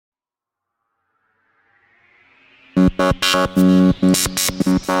Relevance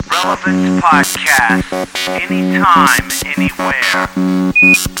Podcast. Anytime,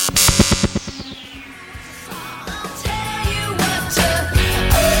 anywhere.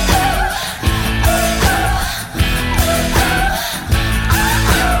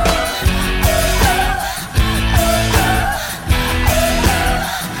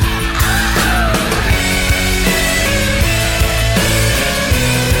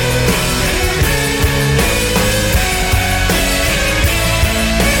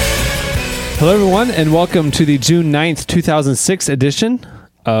 Hello, everyone, and welcome to the June 9th, 2006 edition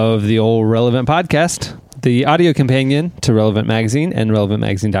of the old Relevant Podcast, the audio companion to Relevant Magazine and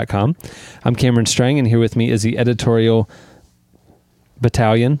RelevantMagazine.com. I'm Cameron Strang, and here with me is the editorial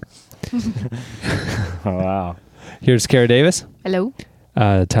battalion. Oh, wow. Here's Kara Davis. Hello.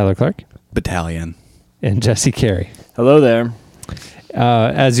 Tyler Clark. Battalion. And Jesse Carey. Hello there.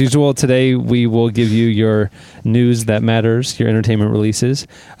 As usual, today we will give you your news that matters, your entertainment releases.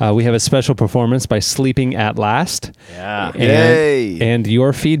 We have a special performance by Sleeping at Last. Yeah. And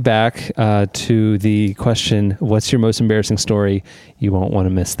your feedback to the question, what's your most embarrassing story? You won't want to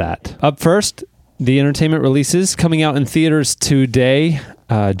miss that. Up first, the entertainment releases coming out in theaters today,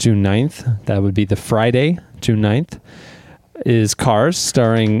 June 9th. That would be the Friday, June 9th, is Cars,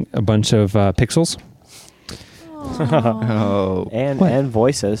 starring a bunch of Pixels. Oh. And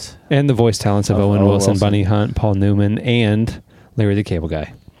voices. And the voice talents of Owen Wilson, Wilson, Bunny Hunt, Paul Newman, and Larry the Cable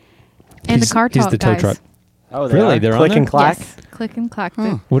Guy. And the car He's talk the tow guys. truck. Oh, Really? They're on Click there? and clack? Yes. Click and clack.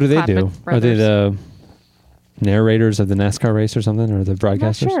 What do they do? Clapper Are they brothers. the narrators of the NASCAR race or something, or the Not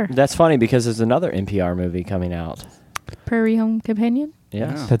broadcasters? sure. That's funny because there's another NPR movie coming out. Prairie Home Companion?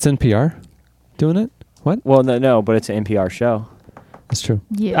 Yes. That's NPR doing it? What? Well, no, but it's an NPR show. That's true.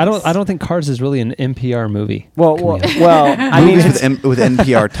 Yes. I don't think Cars is really an NPR movie. Well, coming out. I mean, Movies it's, with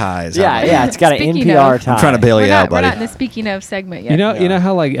NPR ties. yeah, it's got an Speaking NPR of- tie. I'm trying to bail We're you not, out, buddy. we're not in the speaking of segment yet. You know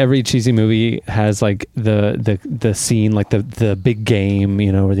how like every cheesy movie has like the scene, like the big game,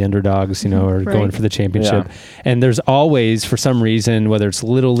 where the underdogs, are Right. going for the championship. Yeah. And there's always, for some reason, whether it's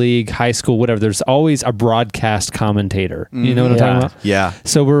little league, high school, whatever, there's always a broadcast commentator. You know what I'm Yeah. talking about? Yeah.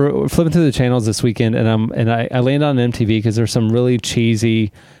 So we're flipping through the channels this weekend, and I landed on MTV because there's some really cheesy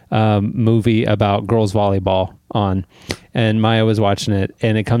movie about girls volleyball on, and Maya was watching it,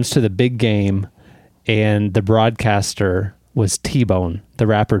 and it comes to the big game, and the broadcaster was T-Bone, the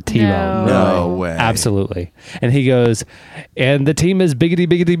rapper T-Bone. No way. Absolutely. And he goes, and the team is biggity,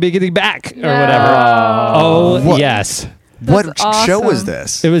 biggity, biggity back, or No. whatever. Oh, What? yes. What That's show was awesome.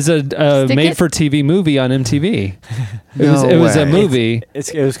 this? It was a Stick made-for-TV movie on MTV. No it was a way. movie.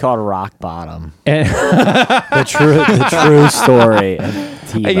 It was called Rock Bottom. And the true story of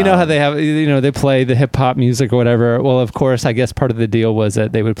T-Bone. you know how they have, they play the hip hop music or whatever. Well, of course, I guess part of the deal was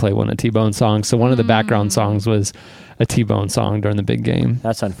that they would play one of T-Bone songs. So one of the background songs was a T-Bone song during the big game.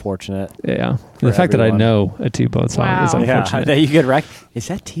 That's unfortunate. Yeah. The fact that I everyone. know a T-Bone song is Wow. unfortunate. Yeah, you could is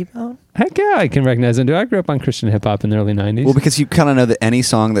that T-Bone? Heck yeah, I can recognize it. I grew up on Christian hip hop in the early 90s. Well, because you kind of know that any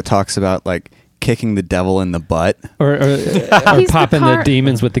song that talks about like kicking the devil in the butt. or He's popping the the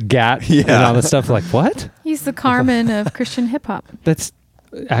demons with the gat and Yeah. all that stuff. Like, what? He's the Carmen of Christian hip hop. That's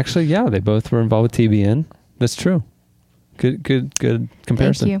actually, yeah, they both were involved with TBN. That's true. Good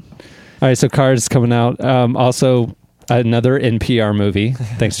comparison. Thank you. All right, so Cars coming out. Also, another NPR movie.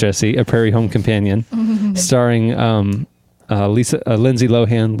 Thanks, Jesse. A Prairie Home Companion, starring Lindsay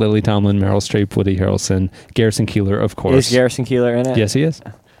Lohan, Lily Tomlin, Meryl Streep, Woody Harrelson, Garrison Keillor, of course. Is Garrison Keillor in it? Yes, he is.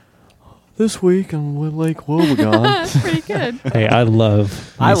 This week on Lake Wobegon. That's pretty good. Hey, I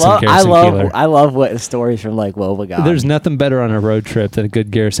love. I me some love Garrison Keillor. I love what stories from Lake Wobegon. There's nothing better on a road trip than a good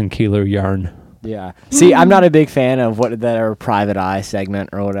Garrison Keillor yarn. Yeah. See, I'm not a big fan of that or Private Eye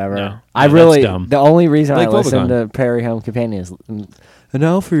segment or whatever. No. I No, really that's dumb. the only reason Lake I listen Wobegon. to Prairie Home Companion is and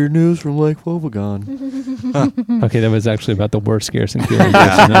now for your news from Lake Wobegon. Okay, that was actually about the worst Garrison Keillor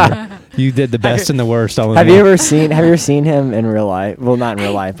impression ever. You did the best and the worst all in Have you one. ever seen him in real life? Well, not in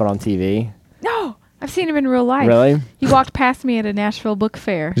real life, but on TV. No, I've seen him in real life. Really? He walked past me at a Nashville book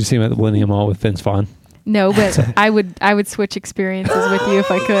fair. Did you see him at the Millennium Mall with Vince Vaughn? No, but I would switch experiences with you if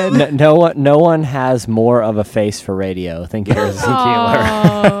I could. No one has more of a face for radio than Garrison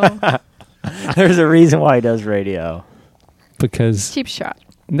Keillor. Oh, There's a reason why he does radio. Because cheap shot.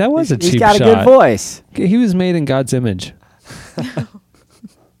 that was a cheap He's got shot. a good voice. He was made in God's image.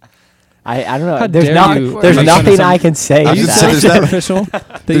 I don't know. How There's dare you there's make nothing fun of I can say. I to was that. gonna say, there's that- official. that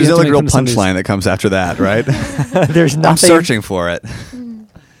you There's have no to like make real fun of somebody's- punchline that comes after that, right? There's I'm nothing. searching for it.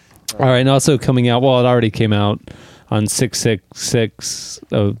 All right, and also coming out. Well, it already came out on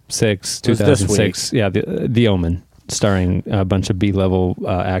 6/6/06, was this 2006. Yeah, the Omen, starring a bunch of B-level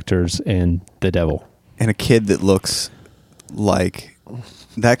actors and the devil. And a kid that looks like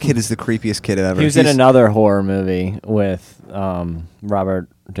that kid is the creepiest kid ever. He was in another horror movie with Robert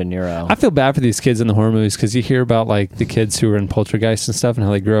De Niro. I feel bad for these kids in the horror movies because you hear about like the kids who are in Poltergeist and stuff and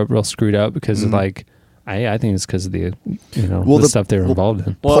how they grew up real screwed up because of like I think it's because of the the stuff they were involved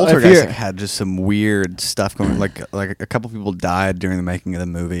in. Well, Poltergeist had just some weird stuff going. Like a couple people died during the making of the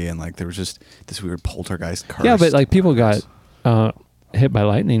movie, and like there was just this weird poltergeist curse. Yeah, but like people got hit by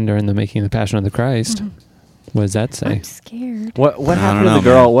lightning during the making of the Passion of the Christ. What does that say? I'm scared. What happened to the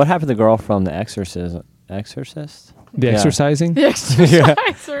girl? Man. What happened to the girl from The Exorcist? The exercising? The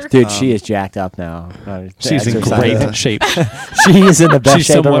exerciser. Dude, she is jacked up now. She's in great shape. She is in the best She's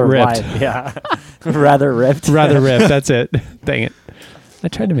shape somewhat of her ripped. life. Yeah. Rather ripped. Rather ripped. That's it. Dang it. I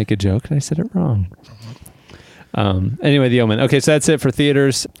tried to make a joke and I said it wrong. Anyway, The Omen. Okay, so that's it for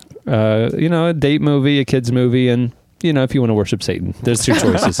theaters. A date movie, a kid's movie, and if you want to worship Satan. There's two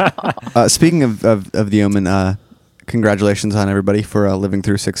choices. Speaking of The Omen, congratulations on everybody for living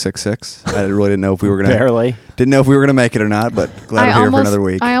through 666. I really didn't know if we were gonna make it or not, but glad to be here for another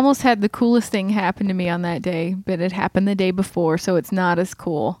week. I almost had the coolest thing happen to me on that day, but it happened the day before, so it's not as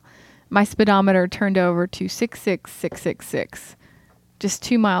cool. My speedometer turned over to 66666, just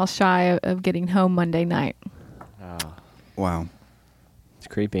 2 miles shy of getting home Monday night. Oh. Wow, it's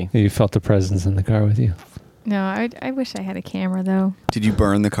creepy. You felt the presence in the car with you. No, I wish I had a camera, though. Did you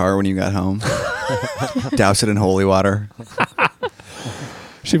burn the car when you got home? Douse it in holy water?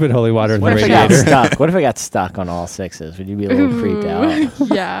 She put holy water in the What if radiator. it got stuck? What if it got stuck on all sixes? Would you be a little creeped out?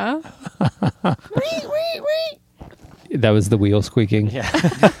 Yeah. That was the wheel squeaking. Yeah.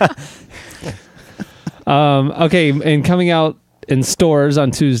 Okay, and coming out in stores on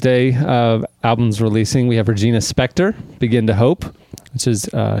Tuesday, albums releasing. We have Regina Spektor, Begin to Hope, which is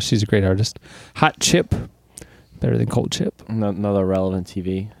she's a great artist. Hot Chip, better than Cold Chip. Another relevant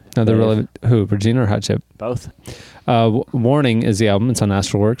TV. Another relevant who? Regina or Hot Chip? Both. Warning is the album. It's on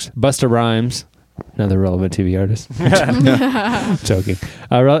Astralworks. Busta Rhymes, another relevant TV artist. Joking.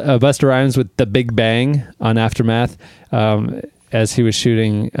 Busta Rhymes with The Big Bang on Aftermath. As he was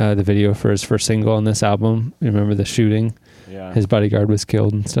shooting the video for his first single on this album, you remember the shooting? Yeah. His bodyguard was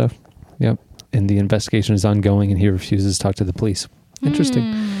killed and stuff. Yep. And the investigation is ongoing, and he refuses to talk to the police.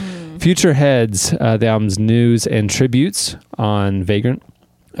 Interesting. Future Heads, the album's news and tributes on Vagrant.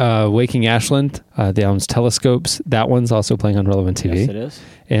 Waking Ashland, the album's Telescopes. That one's also playing on Relevant TV. Yes, it is.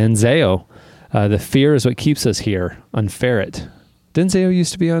 And Zayo, The Fear is What Keeps Us Here on Ferret. Didn't Zayo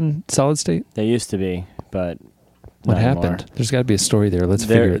used to be on Solid State? They used to be, but what not happened? anymore. There's got to be a story there. Let's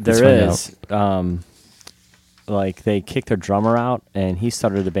figure it. There is. Like they kicked their drummer out, and he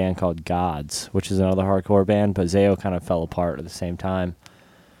started a band called Gods, which is another hardcore band. But Zayo kind of fell apart at the same time.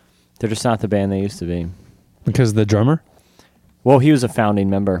 They're just not the band they used to be. Because of the drummer? Well, he was a founding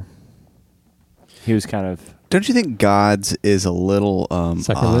member. He was kind of. Don't you think Gods is a little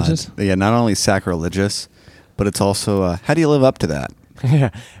sacrilegious? Odd? Yeah, not only sacrilegious, but it's also how do you live up to that?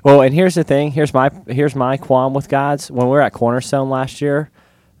 Yeah. Well, and here's the thing. Here's my qualm with Gods. When we were at Cornerstone last year,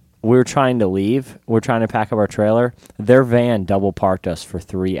 we were trying to leave. We were trying to pack up our trailer. Their van double parked us for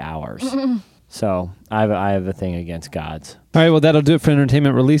 3 hours. So I have a thing against Gods. All right, well, that'll do it for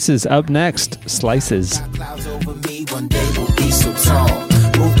entertainment releases. Up next, Slices. Clouds over me, one day will be so tall.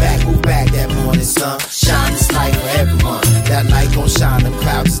 Move back, that morning sun. Shine this light for everyone. That light gon' shine, them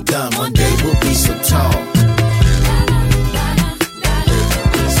clouds is done. One day we'll be so tall.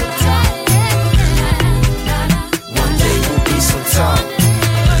 One day we'll be so tall.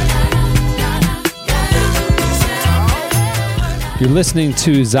 You're listening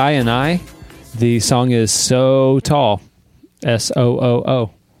to Zai and I. The song is So Tall.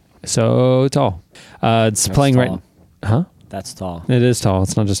 S-O-O-O. So Tall. It's That's playing tall. right... Huh? That's tall. It is tall.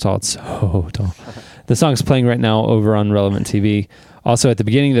 It's not just tall. It's so tall. The song's playing right now over on Relevant TV. Also, at the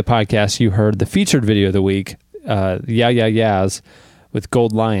beginning of the podcast, you heard the featured video of the week, Yeah Yeah Yeahs with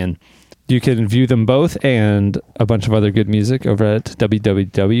Gold Lion. You can view them both and a bunch of other good music over at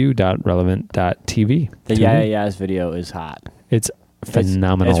www.relevant.tv. The Yeah Yeah Yeahs video is hot. It's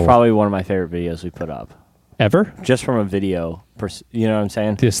phenomenal. It's probably one of my favorite videos we put up. Ever? Just from a video, you know what I'm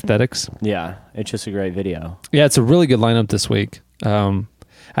saying? The aesthetics. Yeah, it's just a great video. Yeah, it's a really good lineup this week.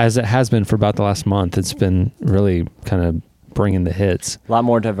 As it has been for about the last month. It's been really kind of bringing the hits. A lot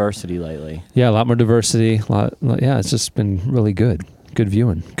more diversity lately. Yeah, a lot more diversity. Yeah, it's just been really good. Good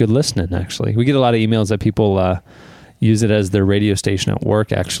viewing. Good listening, actually. We get a lot of emails that people use it as their radio station at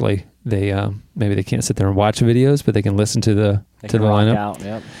work, actually. They maybe they can't sit there and watch videos, but they can listen to the lineup. Out,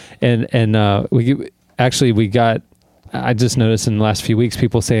 yep. And we got, I just noticed in the last few weeks,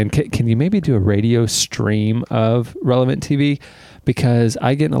 people saying, can you maybe do a radio stream of Relevant TV? because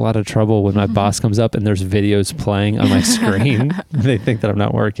I get in a lot of trouble when my boss comes up and there's videos playing on my screen. They think that I'm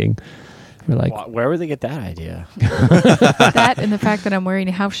not working. We're like, where would they get that idea? That and the fact that I'm wearing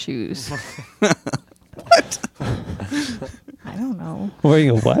house shoes. What? I don't know. wearing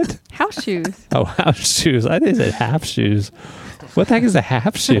a what? House shoes. Oh, house shoes. I think it said half shoes. What the heck is a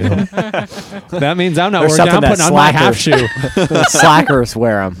half shoe? That means I'm not There's working. I'm something putting on my half shoe. Slackers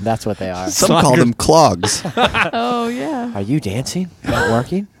wear them. That's what they are. Some call them clogs. Oh, yeah. Are you dancing? Not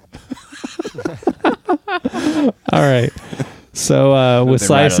working? All right. So with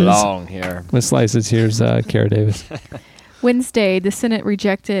slices, here. with slices, here's Kara Davis. Wednesday, the Senate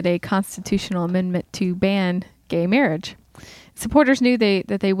rejected a constitutional amendment to ban gay marriage. Supporters knew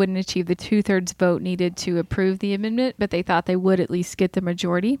that they wouldn't achieve the 2/3 vote needed to approve the amendment, but they thought they would at least get the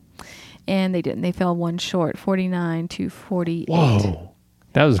majority. And they didn't. They fell one short, 49-48. Whoa.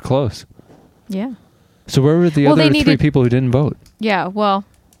 That was close. Yeah. So where were the Well, other they three needed- people who didn't vote? Yeah, well,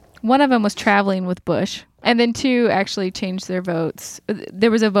 one of them was traveling with Bush, and then two actually changed their votes. There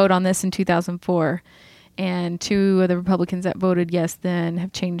was a vote on this in 2004, and two of the Republicans that voted yes then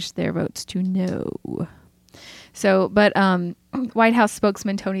have changed their votes to no. So, but White House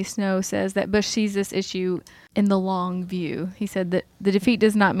spokesman Tony Snow says that Bush sees this issue in the long view. He said that the defeat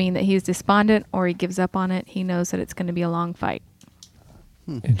does not mean that he is despondent or he gives up on it. He knows that it's going to be a long fight.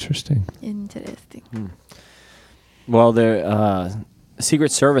 Interesting. Interesting. Well, the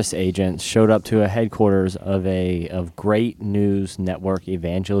Secret Service agents showed up to a headquarters of Great News Network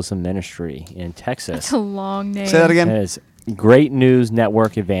Evangelism Ministry in Texas. That's a long name. Say that again. It is Great News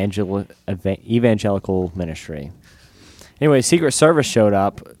Network Evangelical Ministry. Anyway, Secret Service showed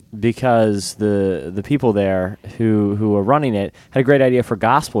up because the people there who were running it had a great idea for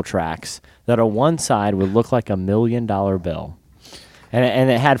gospel tracts that on one side would look like $1 million bill. And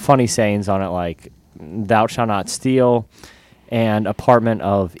it had funny sayings on it like, "Thou shalt not steal," and "Apartment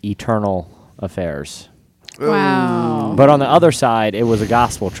of Eternal Affairs." Wow. But on the other side, it was a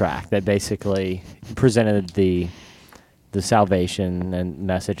gospel tract that basically presented the salvation and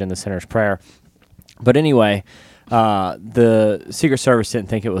message and the sinner's prayer. But anyway, the Secret Service didn't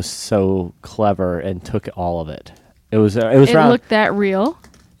think it was so clever and took all of it. It It looked that real.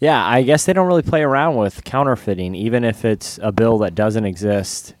 Yeah, I guess they don't really play around with counterfeiting, even if it's a bill that doesn't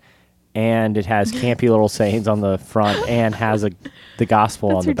exist and it has campy little sayings on the front and has the gospel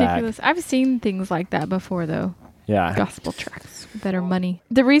That's on the ridiculous. back. I've seen things like that before, though. Yeah. Gospel tracts that are money.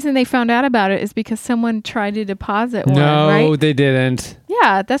 The reason they found out about it is because someone tried to deposit one, No, right? they didn't.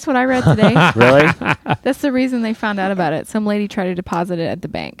 Yeah, that's what I read today. Really? That's the reason they found out about it. Some lady tried to deposit it at the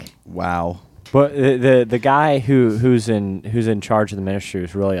bank. Wow. But the guy who's in charge of the ministry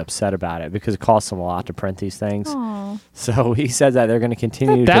was really upset about it because it costs them a lot to print these things. Oh. So he said that they're going to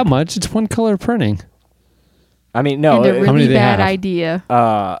continue Not that much. It's one color printing. I mean, no. And a many really they bad have?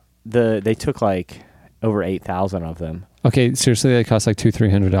 idea. They took like over 8,000 of them. Okay, seriously, they cost like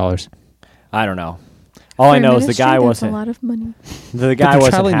 $200-$300. I don't know. All I For know is the ministry, guy that's wasn't. a lot of money. The But guy they're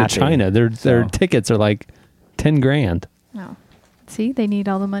wasn't traveling happy. to China. Their So- tickets are like $10,000. No. See, they need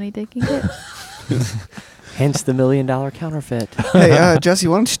all the money they can get. Hence the $1 million counterfeit. Hey, Jesse,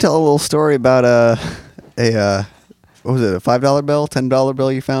 why don't you tell a little story about what was it, a $5 bill, $10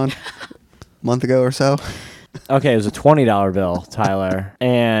 bill you found a month ago or so? Okay, it was a $20 bill, Tyler,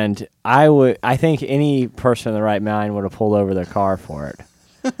 and I think any person in the right mind would have pulled over their car for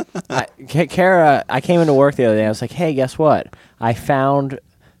it. Kara, I came into work the other day. I was like, "Hey, guess what? I found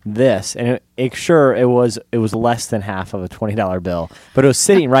this," and it was less than half of a $20 bill, but it was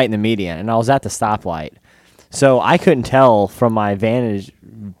sitting right in the median, and I was at the stoplight, so I couldn't tell from my vantage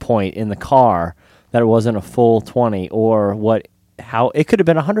point in the car that it wasn't a full 20 or how it could have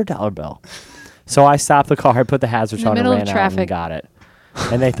been a $100 bill. So I stopped the car, I put the hazards In the on, and middle of ran out traffic. and got it.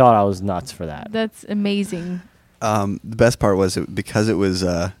 And they thought I was nuts for that. That's amazing. The best part was because it was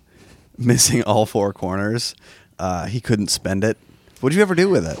missing all four corners, he couldn't spend it. What'd you ever do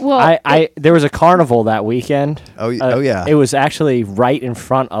with it? Well, There was a carnival that weekend. Oh, yeah. It was actually right in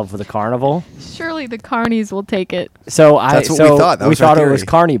front of the carnival. surely the carnies will take it. So That's what we thought. That we was our thought it was theory.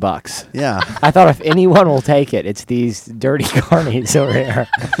 carny bucks. Yeah. I thought if anyone will take it, it's these dirty carnies over here.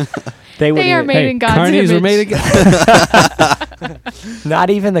 They They are made in God's carnies image. were made again. Not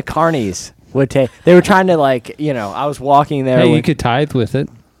even the carnies would take. They were trying to I was walking there. Hey, you with- could tithe with it.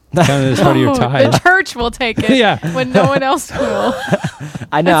 Count it as part of your Oh, tithe. the church will take it Yeah. when no one else will.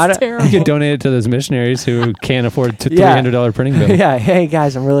 I know. I That's don't, terrible. You could donate it to those missionaries who can't afford Yeah. $300 printing bill. Yeah, hey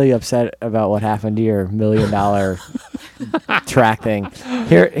guys, I'm really upset about what happened to your $1 million track thing.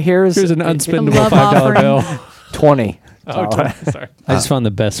 Here's Here's an unspendable love $5 offering. bill. 20. Oh, sorry. I just found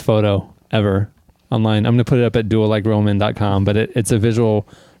the best photo ever online. I'm going to put it up at duellikeroman.com, but it's a visual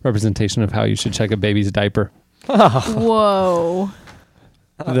representation of how you should check a baby's diaper. Whoa.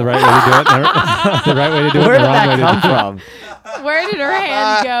 The right way to do it. The right way to do it. Where the did wrong that way to come do it. from? Where did her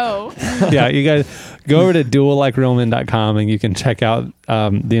hand go? Yeah, you guys go over to duellikeroman.com and you can check out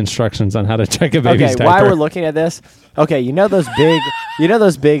the instructions on how to check a baby's diaper. While we're looking at this, you know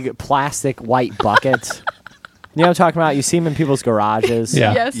those big plastic white buckets? You know what I'm talking about? You see them in people's garages.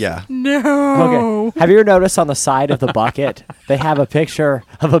 Yeah. Yes. Yeah. No. Okay. Have you ever noticed on the side of the bucket they have a picture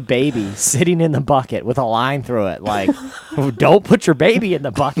of a baby sitting in the bucket with a line through it, like, "Don't put your baby in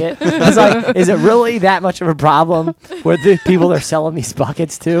the bucket." It's like, is it really that much of a problem where the people they're selling these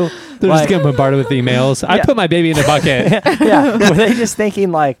buckets to? They're like, just getting bombarded with emails. I put my baby in a bucket. yeah, were they just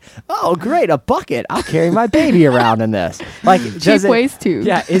thinking like, "Oh, great, a bucket! I'll carry my baby around in this." Like, Cheap ways too.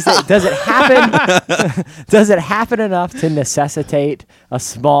 Yeah, does it happen? Does it happen enough to necessitate a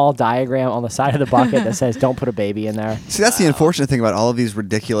small diagram on the side of the bucket that says "Don't put a baby in there"? See, that's the unfortunate thing about all of these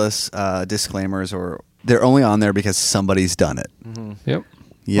ridiculous disclaimers, or they're only on there because somebody's done it. Yep.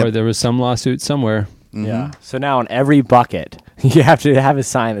 Yep. Or there was some lawsuit somewhere. Yeah. So now on every bucket, you have to have a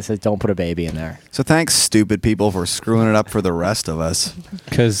sign that says "Don't put a baby in there." So thanks, stupid people, for screwing it up for the rest of us.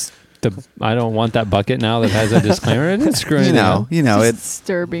 Because I don't want that bucket now that has a disclaimer. It's screwing it up. It's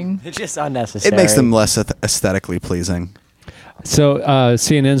Disturbing. It's just unnecessary. it makes them less aesthetically pleasing. So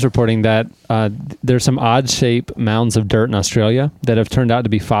CNN's reporting that there's some odd-shaped mounds of dirt in Australia that have turned out to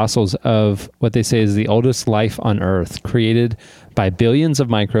be fossils of what they say is the oldest life on Earth, created by billions of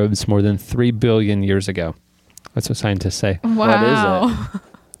microbes more than 3 billion years ago. That's what scientists say. Wow.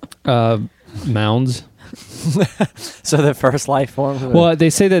 Mounds. So the first life forms. Well, they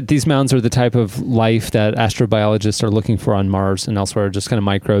say that these mounds are the type of life that astrobiologists are looking for on Mars and elsewhere, just kind of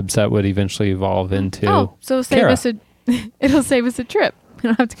microbes that would eventually evolve into. Oh, so it'll save us a trip. We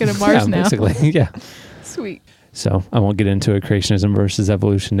don't have to go to Mars now. Basically, yeah. Sweet. So I won't get into a creationism versus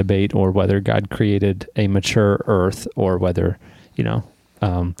evolution debate or whether God created a mature Earth or whether,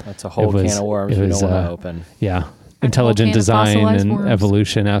 that's a whole can of worms we don't want to open. Yeah. Intelligent design and worms.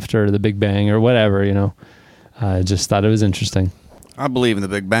 evolution after the Big Bang or whatever, I just thought it was interesting. I believe in the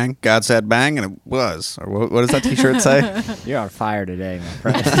Big Bang. God said bang, and it was. Or what does that T-shirt say? You're on fire today,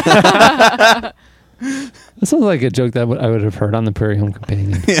 my friend. That sounds like a joke that I would have heard on the Prairie Home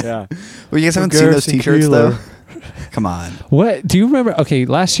Companion. Yeah. Well, you guys haven't seen those T-shirts though. Come on. What do you remember? Okay,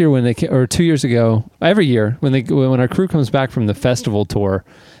 last year when or 2 years ago, every year when our crew comes back from the festival tour,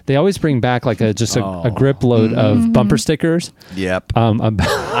 they always bring back like a grip load of bumper stickers. Yep.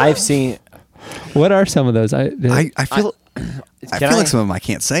 I've seen. What are some of those? I feel like some of them I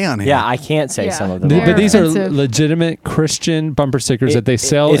can't say on here. Yeah, I can't say some of them. But these are expensive. legitimate Christian bumper stickers that they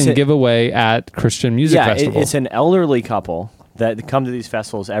sell and give away at Christian music festivals. It's an elderly couple that come to these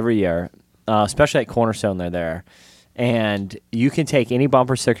festivals every year, especially at Cornerstone. They're there, and you can take any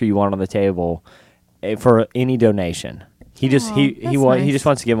bumper sticker you want on the table for any donation. He just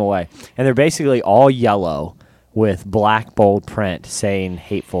wants to give them away, and they're basically all yellow with black bold print saying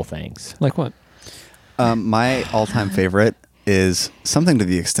hateful things. Like what? My all-time favorite is something to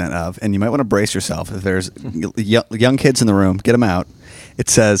the extent of, and you might want to brace yourself if there's young kids in the room, get them out. It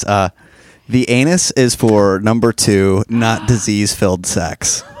says, the anus is for number 2, not disease-filled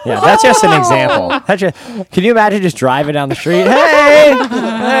sex. Yeah, that's just an example. Can you imagine just driving down the street? Hey!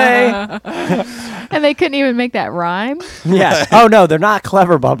 And they couldn't even make that rhyme. Yeah. Oh, no, they're not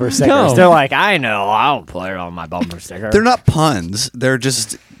clever bumper stickers. No. They're like, I know, I'll put it on my bumper sticker. They're not puns. They're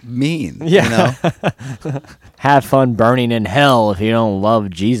just mean. Yeah. Have fun burning in hell if you don't love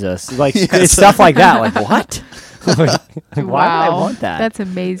Jesus. Like, it's stuff like that. Like, what? Why would I want that? That's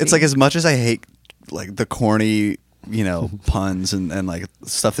amazing. It's like, as much as I hate like the corny, puns and like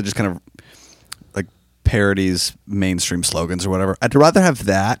stuff that just kind of like parodies mainstream slogans or whatever, I'd rather have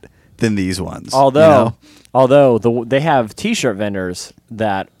that than these ones. Although they have T-shirt vendors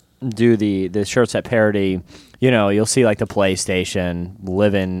that do the shirts that parody. You'll see like the PlayStation,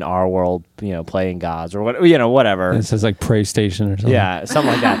 live in our world, playing gods or whatever. It says like Pray Station or something. Yeah,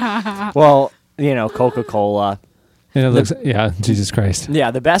 something like that. Well, Coca-Cola. And it looks, Jesus Christ. Yeah,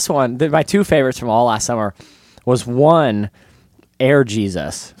 the best one, my 2 favorites from all last summer was one, Air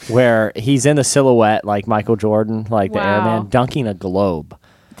Jesus, where he's in the silhouette like Michael Jordan, like the airman, dunking a globe.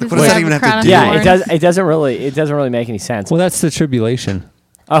 Does what he does that have even a have to crown of do? Yeah, thorns? it doesn't really make any sense. Well, that's the tribulation.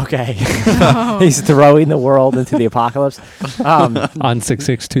 Okay. He's throwing the world into the apocalypse. On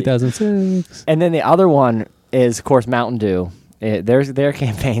 6/6/2006. And then the other one is, of course, Mountain Dew. Their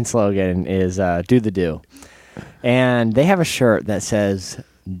campaign slogan is "Do the Do," and they have a shirt that says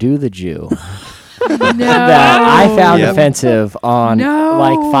 "Do the Jew." that I found Yep. offensive on No.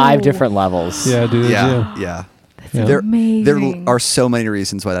 like 5 different levels. Yeah, dude. Yeah, yeah. Yeah. There amazing. are so many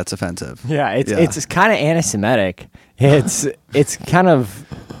reasons why that's offensive. Yeah, it's Yeah. it's kind of anti-Semitic. It's kind of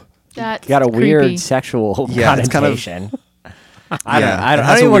That's got a weird creepy. sexual Yeah, it's kind of- connotation. I don't Yeah, I it don't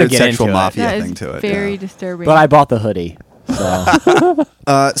has a even want to weird get sexual into mafia That thing is to it. very yeah. disturbing. it. But I bought the hoodie. So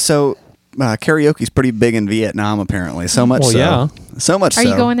So karaoke's pretty big in Vietnam, apparently. So much Well, so. yeah. So much Are so.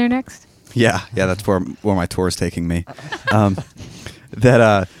 you going there next? Yeah, that's where my tour is taking me.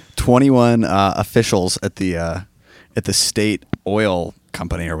 That 21 officials at the state oil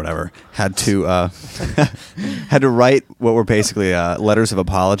company or whatever had to had to write what were basically letters of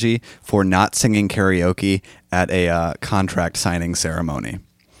apology for not singing karaoke at a contract signing ceremony.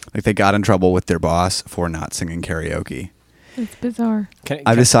 Like they got in trouble with their boss for not singing karaoke. It's bizarre.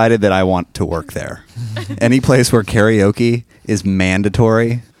 I've decided that I want to work there. Any place where karaoke is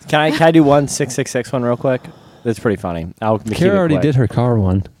mandatory. Can I do one 666 one real quick? That's pretty funny. I'll keep it Kara already quick. did her car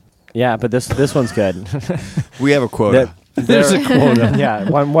one. Yeah, but this one's good. We have a quota. There's a quota. Yeah,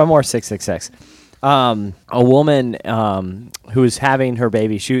 one more 666. A woman who was having her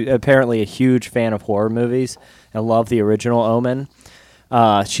baby. She apparently a huge fan of horror movies and loved the original Omen.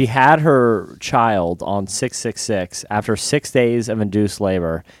 She had her child on 666 after 6 days of induced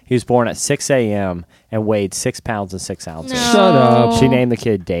labor. He was born at 6 a.m. and weighed 6 pounds and 6 ounces. Shut up. She named the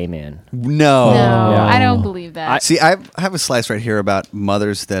kid Damien. No. No, Yeah. I don't believe that. See, I have a slice right here about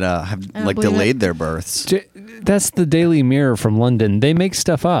mothers that have don't like believe delayed it. their births. That's the Daily Mirror from London. They make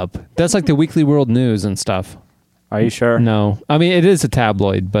stuff up. That's like the Weekly World News and stuff. Are you sure? No, I mean it is a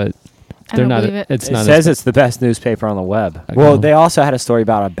tabloid, but I they're don't not. believe it. It's It not. says it's the best newspaper on the web. I Well, know. they also had a story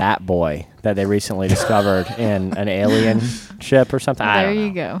about a bat boy that they recently discovered in an alien ship or something. I There don't you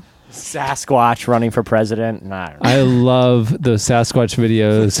know. go. Sasquatch running for president. I don't know. I love the Sasquatch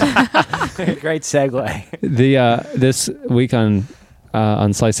videos. Great segue. The this week on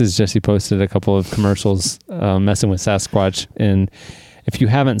Slices, Jesse posted a couple of commercials messing with Sasquatch, and if you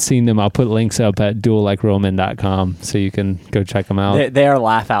haven't seen them, I'll put links up at duellikeroman.com so you can go check them out. They are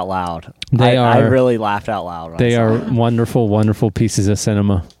laugh out loud. They I are- really laughed out loud. When They I saw are it. wonderful, wonderful pieces of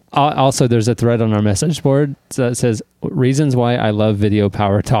cinema. Also, there's a thread on our message board that says reasons why I love video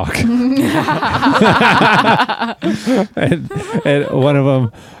power talk. and one of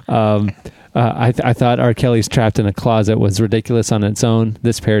them, I thought R. Kelly's Trapped in a Closet was ridiculous on its own.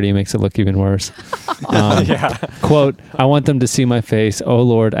 This parody makes it look even worse. Quote, I want them to see my face. Oh,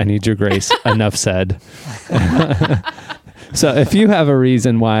 Lord, I need your grace. Enough said. So if you have a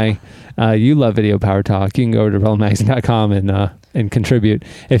reason why you love Video Power Talk, you can go over to RealMagazine.com and contribute.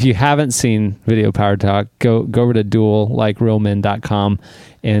 If you haven't seen Video Power Talk, go over to duellikerealmen.com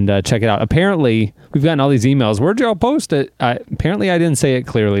and check it out. Apparently, we've gotten all these emails. Where'd y'all post it? Apparently, I didn't say it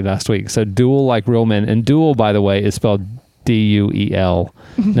clearly last week. So Duel Like Real Men. And Duel, by the way, is spelled D-U-E-L,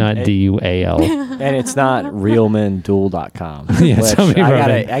 not D-U-A-L. And it's not realmenduel.com. Yeah, which somebody wrote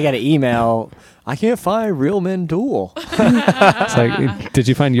it. I got an email. I can't find Real Men Duel. It's like, did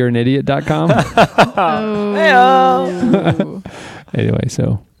you find you'reanidiot.com? Oh. Anyway,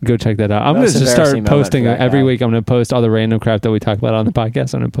 so go check that out. I'm going Most to just start embarrassing moment posting for that every guy. week. I'm going to post all the random crap that we talk about on the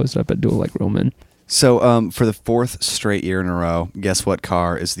podcast. I'm going to post it up at Duel Like Real Men. So, for the 4th straight year in a row, guess what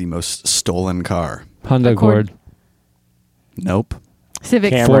car is the most stolen car? Honda Accord. Accord, Nope.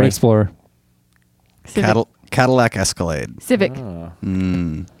 Civic. Camry. Ford Explorer. Civic. Cadillac Escalade. Civic.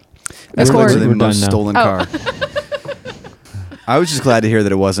 Mm. Accord. Which is the We're done most now. stolen Oh. car. I was just glad to hear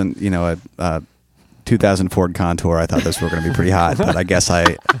that it wasn't, a 2000 Ford Contour. I thought those were going to be pretty hot, but I guess I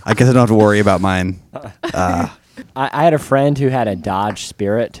don't have to worry about mine. I had a friend who had a Dodge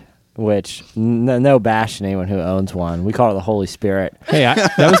Spirit, which no bash to anyone who owns one. We call it the Holy Spirit. Hey,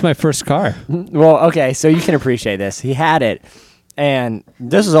 that was my first car. Well, okay, so you can appreciate this. He had it, and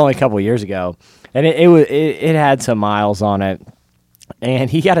this was only a couple years ago, and it had some miles on it, and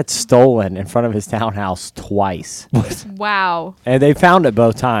he got it stolen in front of his townhouse twice, Wow. and they found it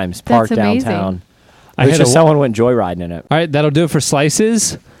both times, parked That's amazing. downtown. I Which had is a- someone went joyriding in it. All right, that'll do it for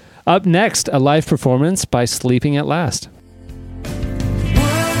Slices. Up next, a live performance by Sleeping at Last.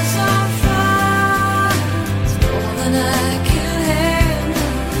 Words are fire, it's more than I can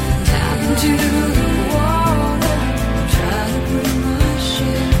handle. Down into the water, try to bring my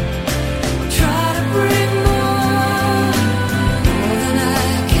ship. Try to bring more than I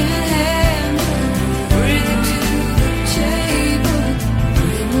can handle. Bring it to the table,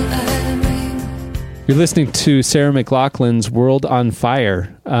 bring what I bring. You're listening to Sarah McLachlan's World on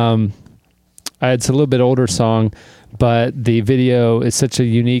Fire. It's a little bit older song, but the video is such a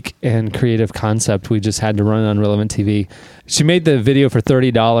unique and creative concept. We just had to run it on Relevant TV. She made the video for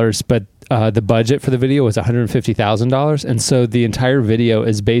 $30, but the budget for the video was $150,000. And so the entire video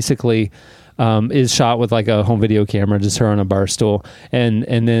is basically is shot with like a home video camera, just her on a bar stool. And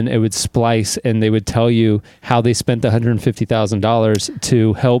then it would splice and they would tell you how they spent the $150,000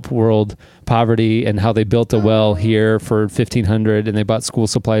 to help world poverty and how they built a well here for $1,500 and they bought school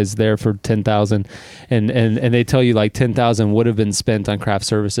supplies there for $10,000. And they tell you like $10,000 would have been spent on craft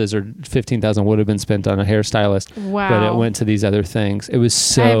services or $15,000 would have been spent on a hairstylist. Wow. But it went to these other things. It was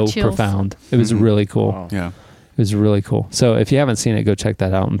I have so chills. profound. It was really cool. Wow. Yeah. It was really cool. So if you haven't seen it, go check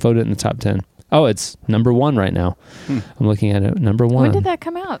that out and vote it in the top 10. Oh, it's number 1 right now. I'm looking at it. Number 1. When did that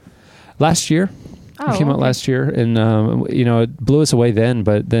come out? Last year. Oh, It came out okay. last year. And, it blew us away then.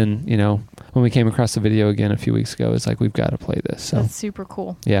 But then, when we came across the video again a few weeks ago, it's like, we've got to play this. So, That's super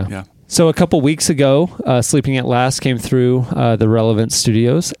cool. yeah. Yeah. So a couple weeks ago, Sleeping at Last came through the Relevant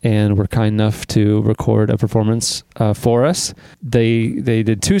Studios and were kind enough to record a performance for us. They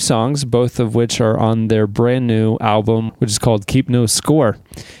did 2 songs, both of which are on their brand new album, which is called Keep No Score.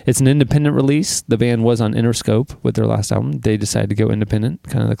 It's an independent release. The band was on Interscope with their last album. They decided to go independent,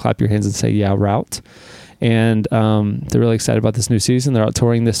 kind of the clap your hands and say yeah route. And they're really excited about this new season. They're out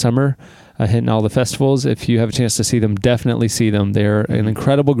touring this summer, hitting all the festivals. If you have a chance to see them, definitely see them. They're an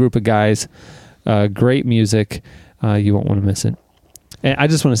incredible group of guys, great music. You won't want to miss it. And I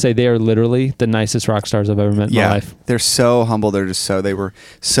just want to say they are literally the nicest rock stars I've ever met in my life. They're so humble. They were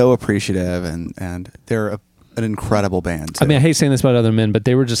so appreciative, and they're an incredible band. I mean, I hate saying this about other men, but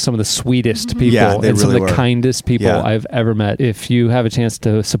they were just some of the sweetest people Yeah, they and some really of the were. kindest people Yeah. I've ever met. If you have a chance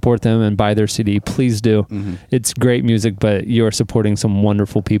to support them and buy their CD, please do. Mhm. It's great music, but you're supporting some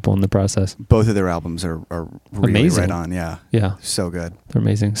wonderful people in the process. Both of their albums are really Amazing. right on. Yeah, Yeah, so good. they're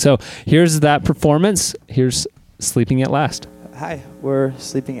amazing. So here's that performance. Here's Sleeping at Last. Hi, we're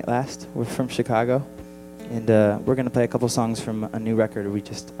Sleeping at Last. We're from Chicago, and we're going to play a couple songs from a new record we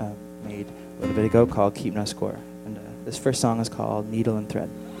just made a little bit ago called Keep No Score. And this first song is called Needle and Thread.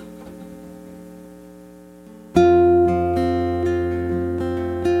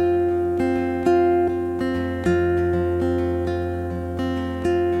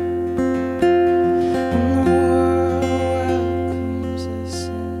 When the world welcomes us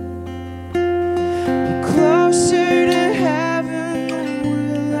in, we're closer to heaven than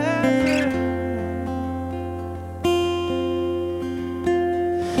we'll ever know.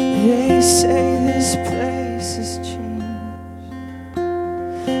 They say this place has changed,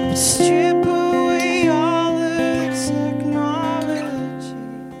 but strip away all the technology,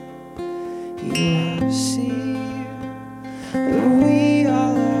 you'll see that we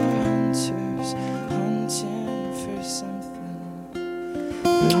all are hunters, hunting for something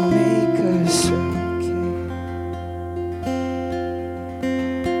that make us okay.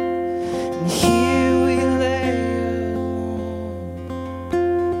 And here we lay alone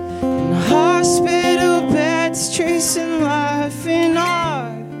in hospital beds, tracing life in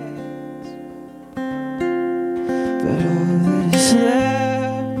our heads. But all that is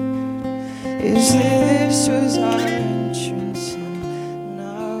left is that this was our entrance, and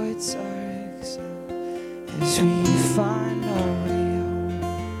now it's our exit as we find our way home.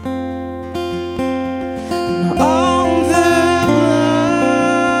 And all the blood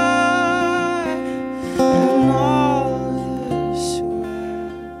and all the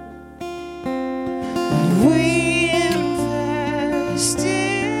sweat that we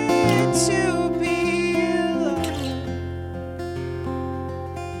invested to be loved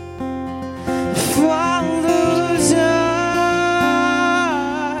follows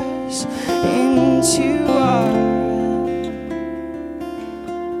us into our realm,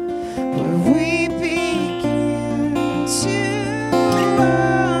 where we begin to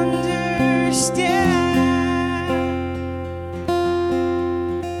understand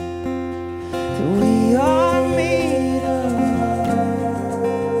that we are made of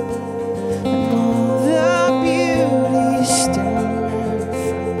love, and all the beauty stemming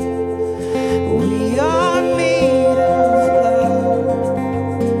from. We are made of love,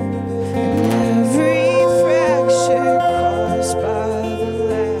 and every fracture caused by the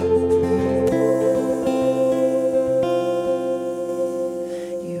lamp.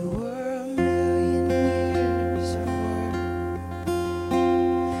 You were a million years of work.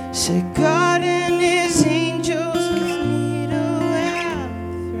 Said God and His angels with needle and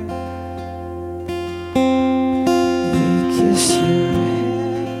thread. They kiss your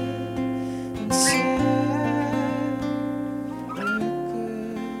head and said, "You're a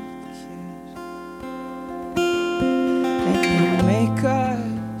good kid, and you make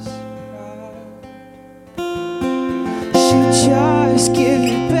us proud."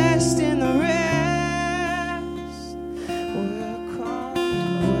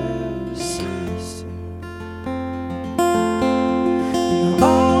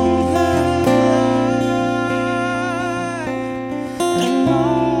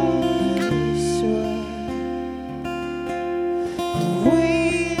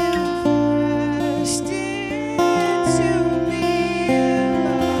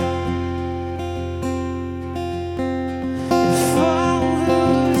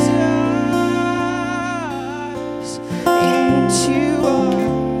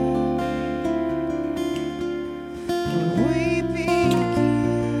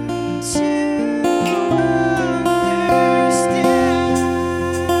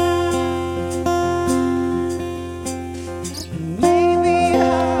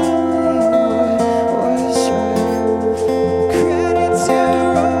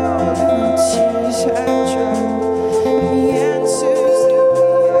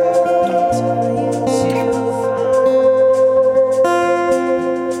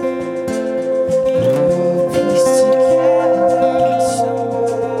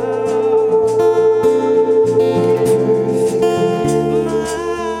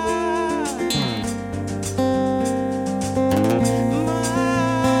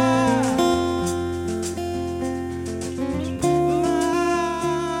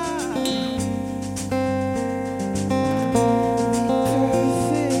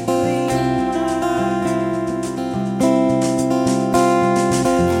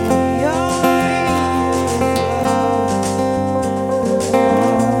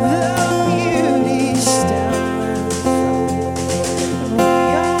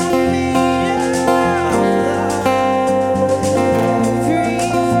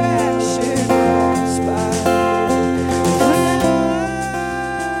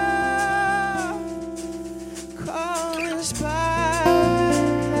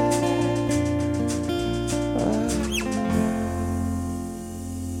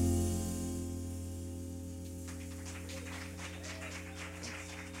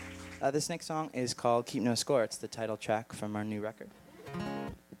 This next song is called Keep No Score. It's the title track from our new record.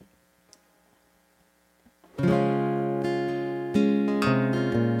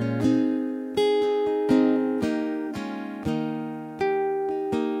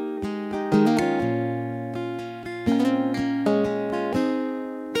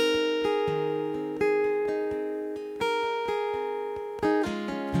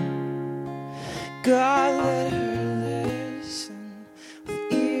 God, let her listen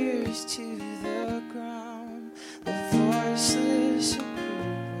with ears to the ground. The voiceless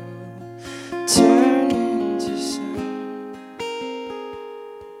approval turn into sound.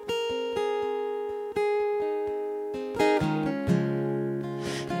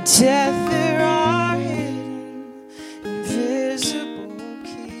 In death there are hidden, invisible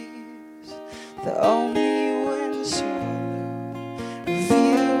keys. The only when swallowed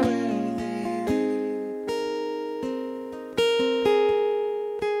reveal where they lead.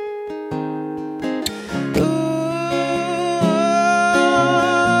 Ooh,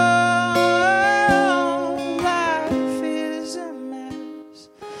 life is a mess.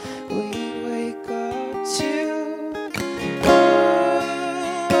 We wake up to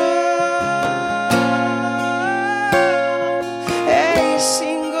a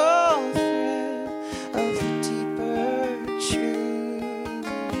single thread of a deeper truth.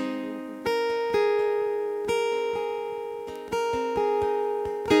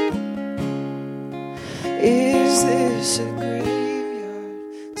 Is this a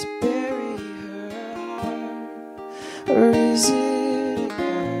graveyard to bury her heart? Or is it a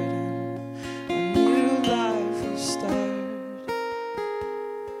garden where new life will start?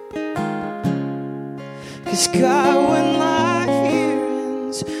 'Cause God, when life here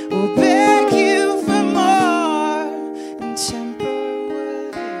ends, will beg you for more, and temper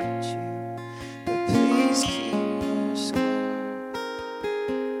will hate you, but please keep no score.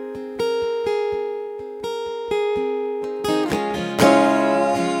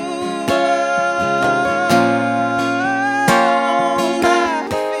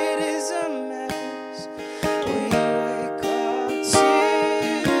 Life, it is a mess. We wake up to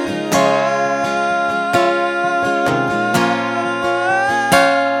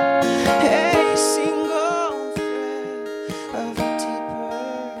a single thread of a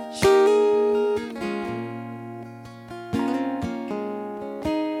deeper truth.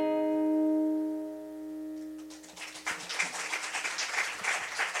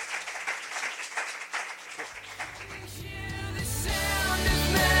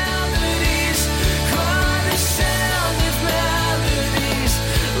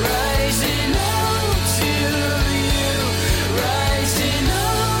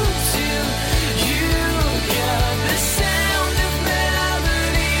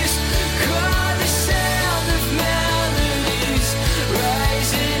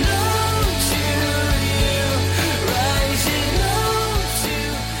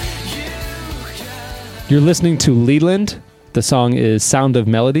 You're listening to Leland. The song is Sound of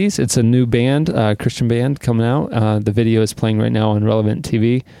Melodies. It's a new band, Christian band coming out. The video is playing right now on Relevant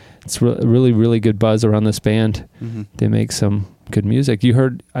TV. It's really, really good buzz around this band. Mm-hmm. They make some good music. You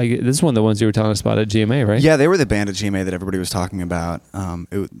heard, this is one of the ones you were telling us about at GMA, right? Yeah, they were the band at GMA that everybody was talking about.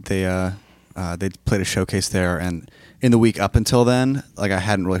 They played a showcase there, and in the week up until then, like I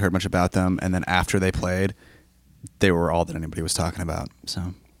hadn't really heard much about them. And then after they played, they were all that anybody was talking about.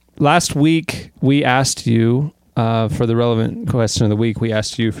 So Last week, we asked you, for the relevant question of the week, we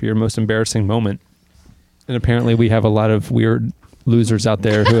asked you for your most embarrassing moment. And apparently we have a lot of weird losers out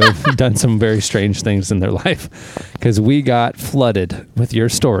there who have done some very strange things in their life, because we got flooded with your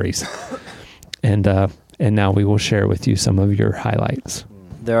stories. And now we will share with you some of your highlights.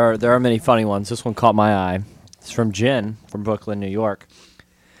 There are many funny ones. This one caught my eye. It's from Jen from Brooklyn, New York.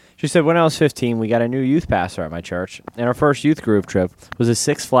 She said, when I was 15, we got a new youth pastor at my church, and our first youth group trip was to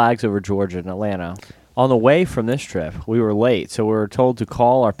Six Flags over Georgia in Atlanta. On the way from this trip, we were late, so we were told to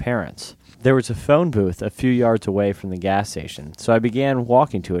call our parents. There was a phone booth a few yards away from the gas station, so I began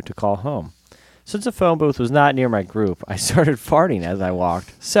walking to it to call home. Since the phone booth was not near my group, I started farting as I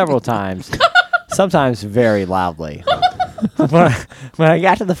walked, several times, sometimes very loudly. When I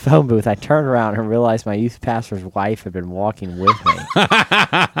got to the phone booth, I turned around and realized my youth pastor's wife had been walking with me.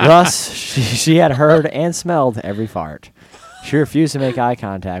 Thus, she had heard and smelled every fart. She refused to make eye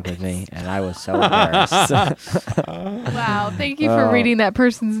contact with me, and I was so embarrassed. Wow. Thank you for reading that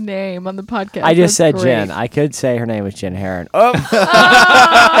person's name on the podcast. I just said That's great. Jen. I could say her name was Jen Heron. Oh!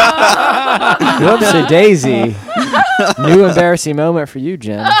 Whoopsie daisy. New embarrassing moment for you,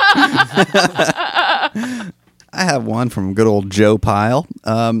 Jen. I have one from good old Joe Pyle,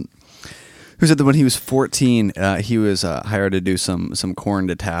 who said that when he was 14, he was hired to do some corn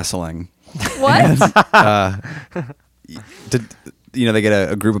detasseling. What? They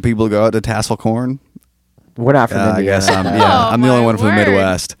get a group of people to go out to tassel corn. We're not from I Indiana. guess I'm Oh, the only my one from the word.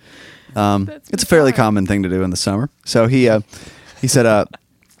 Midwest. It's a fairly common thing to do in the summer. So he said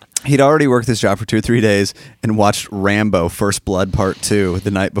he'd already worked this job for 2 or 3 days and watched Rambo: First Blood Part 2 the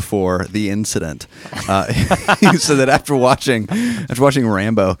night before the incident. He said that after watching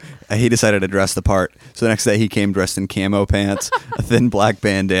Rambo, he decided to dress the part. So the next day he came dressed in camo pants, a thin black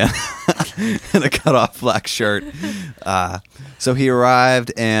bandana, and a cut-off black shirt. So he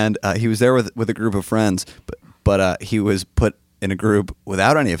arrived and he was there with a group of friends, but he was put in a group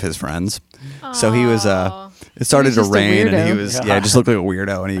without any of his friends. So he was it started He to was just a rain and he weirdo. was just looked like a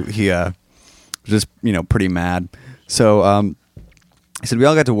weirdo, and he was just pretty mad. So he said we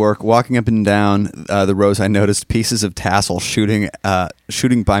all got to work. Walking up and down the rows, I noticed pieces of tassel shooting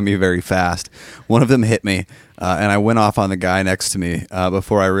by me very fast. One of them hit me, and I went off on the guy next to me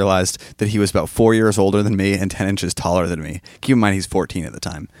before I realized that he was about 4 years older than me and 10 inches taller than me. Keep in mind he's 14 at the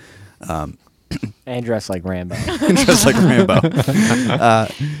time. And dressed like Rambo. Just like Rambo.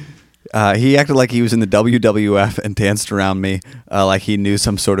 He acted like he was in the WWF and danced around me like he knew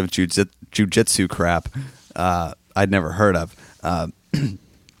some sort of jujitsu crap I'd never heard of.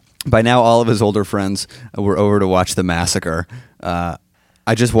 By now, all of his older friends were over to watch the massacre. I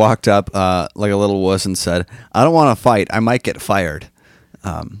just walked up like a little wuss and said, "I don't want to fight. I might get fired."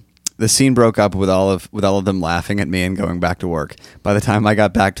 The scene broke up with all of them laughing at me and going back to work. By the time I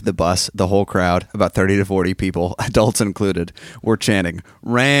got back to the bus, the whole crowd, about 30 to 40 people, adults included, were chanting,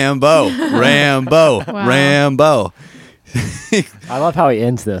 "Rambo, Rambo, Wow. Rambo." I love how he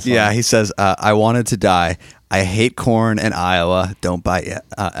ends this. Yeah, he says, "I wanted to die. I hate corn and Iowa. Don't buy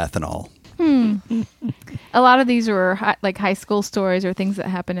ethanol." A lot of these were like high school stories or things that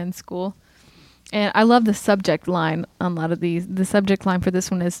happen in school. And I love the subject line on a lot of these. The subject line for this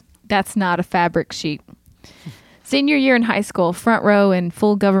one is, "That's not a fabric sheet." Senior year in high school, front row in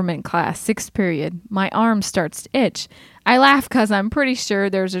full government class, 6th period. My arm starts to itch. I laugh because I'm pretty sure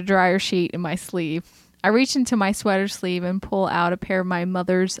there's a dryer sheet in my sleeve. I reach into my sweater sleeve and pull out a pair of my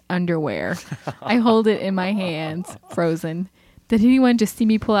mother's underwear. I hold it in my hands, frozen. Did anyone just see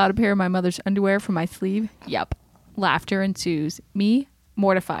me pull out a pair of my mother's underwear from my sleeve? Yep. Laughter ensues. Me,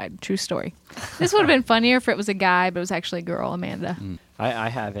 mortified. True story. This would have been funnier if it was a guy, but it was actually a girl, Amanda. I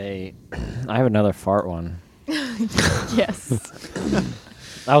have another fart one. Yes.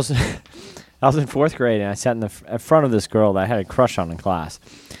 I was in 4th grade and I sat in in front of this girl that I had a crush on in class.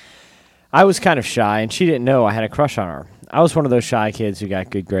 I was kind of shy and she didn't know I had a crush on her. I was one of those shy kids who got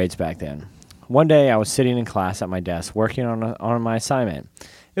good grades back then. One day I was sitting in class at my desk working on my assignment.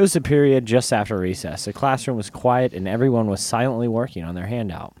 It was a period just after recess. The classroom was quiet and everyone was silently working on their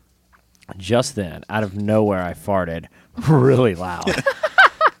handout. Just then, out of nowhere, I farted really loud.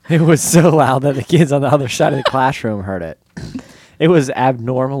 It was so loud that the kids on the other side of the classroom heard it. It was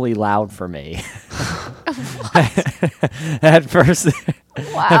abnormally loud for me. At first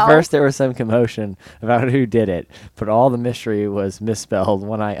there was some commotion about who did it, but all the mystery was misspelled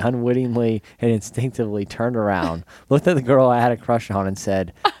when I unwittingly and instinctively turned around, looked at the girl I had a crush on and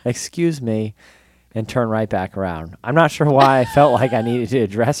said, "Excuse me," and turned right back around. I'm not sure why I felt like I needed to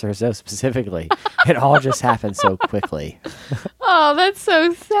address her so specifically. It all just happened so quickly. Oh, that's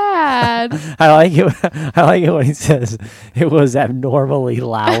so sad. I like it when he says it was abnormally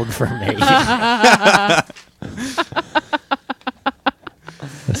loud for me.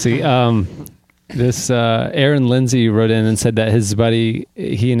 Let's see. This Aaron Lindsay wrote in and said that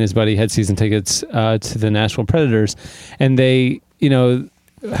he and his buddy had season tickets to the Nashville Predators, and they,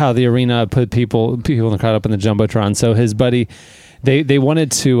 how the arena put people in the crowd up in the Jumbotron. So his buddy, they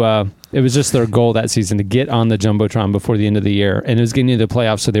wanted to, it was just their goal that season to get on the Jumbotron before the end of the year. And it was getting into the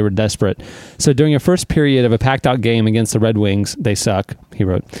playoffs, so they were desperate. So during a first period of a packed out game against the Red Wings, they suck, he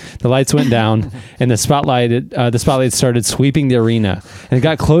wrote. The lights went down and the spotlight started sweeping the arena. And it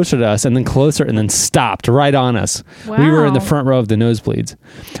got closer to us and then closer and then stopped right on us. Wow. We were in the front row of the nosebleeds.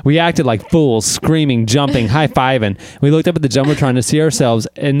 We acted like fools, screaming, jumping, high-fiving. We looked up at the Jumbotron to see ourselves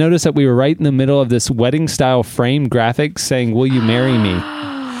and noticed that we were right in the middle of this wedding-style frame graphic saying, "Will you marry me?"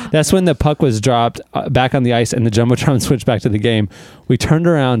 That's when the puck was dropped back on the ice and the Jumbotron switched back to the game. We turned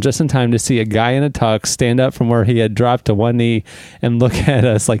around just in time to see a guy in a tux stand up from where he had dropped to one knee and look at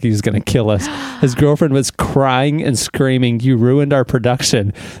us like he was going to kill us. His girlfriend was crying and screaming, "You ruined our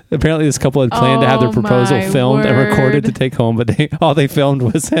production." Apparently this couple had planned to have their Oh, proposal my filmed and recorded to word. take home, but all they filmed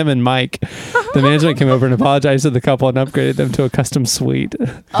was him and Mike. The management came over and apologized to the couple and upgraded them to a custom suite.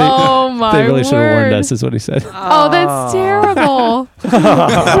 Oh, my They really should have warned word. us, is what he said. Oh, that's terrible.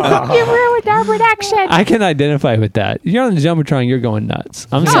 You ruined our production. I can identify with that. You're on the jumbotron, you're going nuts.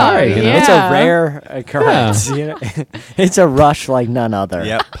 I'm sorry. You know? yeah. It's a rare occurrence. You know? It's a rush like none other.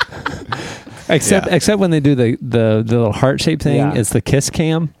 Yep. Except when they do the little heart shaped thing, Yeah. it's the kiss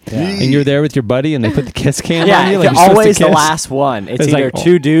cam, Yeah. and you're there with your buddy, and they put the kiss cam Yeah, on you. Like it's you're supposed to always the kiss. last one. It's It's either like-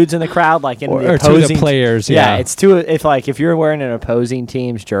 two dudes in the crowd, like in Or the two of the opposing players, yeah. it's two. If you're wearing an opposing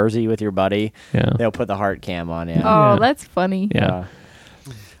team's jersey with your buddy, Yeah. they'll put the heart cam on. Yeah. Oh, Yeah. that's funny. Yeah.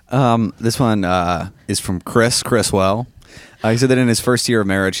 This one is from Chris Well. He said that in his first year of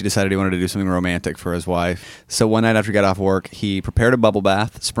marriage, he decided he wanted to do something romantic for his wife. So one night after he got off work, he prepared a bubble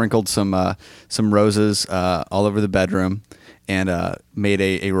bath, sprinkled some roses all over the bedroom, and made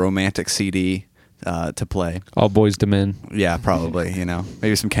a romantic CD to play. All boys to men. Yeah, probably.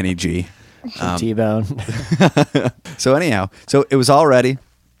 Maybe some Kenny G. T-bone. So anyhow, so it was all ready.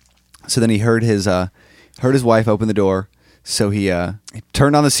 So then he heard his wife open the door. So he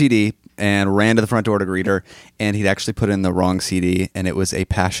turned on the CD and ran to the front door to greet her. And he'd actually put in the wrong CD, and it was a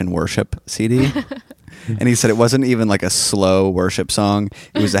Passion Worship CD. And he said it wasn't even like a slow worship song.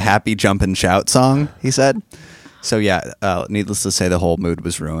 It was a happy jump and shout song, he said. So yeah, needless to say, the whole mood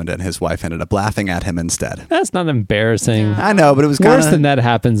was ruined, and his wife ended up laughing at him instead. That's not embarrassing. I know, but it was Worse kind than that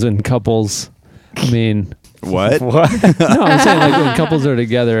happens in couples. I mean, What? no, I'm saying like when couples are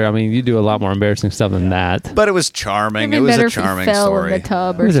together. I mean, you do a lot more embarrassing stuff than that. But it was charming. It'd It been was better a if he charming fell story. in the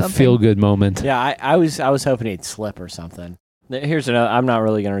tub It or was a something. feel-good moment. Yeah, I was hoping he'd slip or something. Here's another. I'm not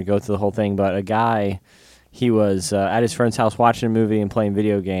really going to go through the whole thing, but a guy, he was at his friend's house watching a movie and playing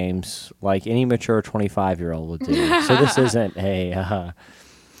video games like any mature 25-year-old would do. So this isn't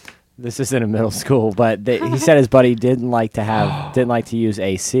a middle school, but he said his buddy didn't like to use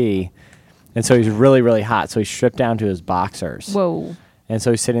AC, and so he's really, really hot. So he stripped down to his boxers. Whoa. And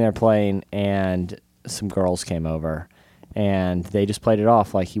so he's sitting there playing, and some girls came over, and they just played it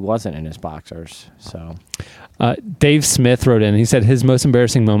off like he wasn't in his boxers. So Dave Smith wrote in. He said his most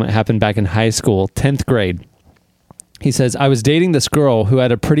embarrassing moment happened back in high school, 10th grade. He says, I was dating this girl who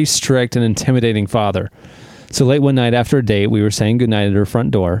had a pretty strict and intimidating father. So late one night after a date, we were saying goodnight at her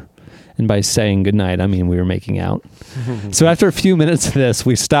front door. And by saying goodnight, I mean we were making out. So after a few minutes of this,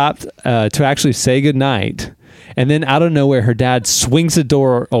 we stopped to actually say goodnight. And then out of nowhere, her dad swings the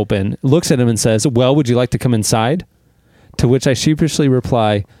door open, looks at him and says, well, would you like to come inside? To which I sheepishly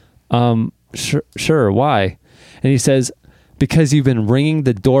reply, sure, why? And he says, because you've been ringing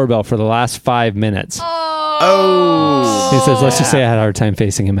the doorbell for the last 5 minutes. Oh. He says, let's just say I had a hard time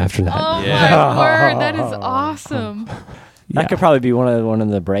facing him after that. Oh Yeah. my word, that is awesome. that could probably be one of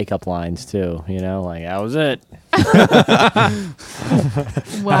the breakup lines too. Like that was it.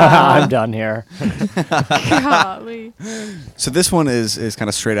 Wow. I'm done here. Golly. So this one is kind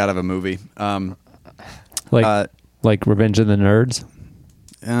of straight out of a movie. Like Revenge of the Nerds.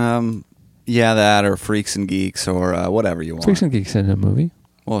 Yeah, that or Freaks and Geeks or whatever you want. Freaks and Geeks in a movie.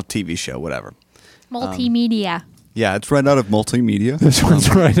 Well, TV show, whatever. Multimedia. Yeah, it's right out of multimedia. This one's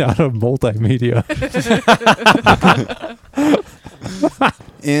right out of multimedia.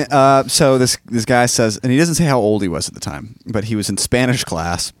 So this guy says, and he doesn't say how old he was at the time, but he was in Spanish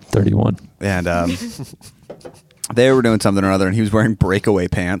class, 31. and they were doing something or other, and he was wearing breakaway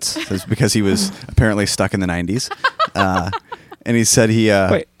pants. So it's because he was apparently stuck in the 90s. And he said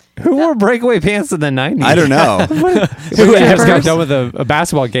Wait, who wore breakaway pants in the 90s? I don't know. Who just got done with a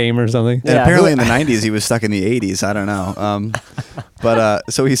basketball game or something? And Yeah, apparently in the 90s he was stuck in the 80s. I don't know.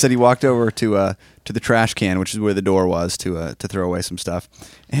 But so he said he walked over to the trash can, which is where the door was, to throw away some stuff.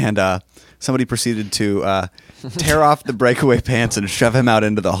 And somebody proceeded to tear off the breakaway pants and shove him out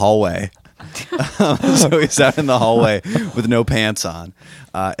into the hallway. So he's out in the hallway with no pants on.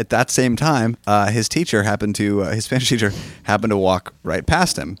 At that same time, his Spanish teacher happened to walk right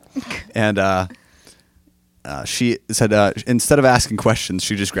past him. And she said instead of asking questions,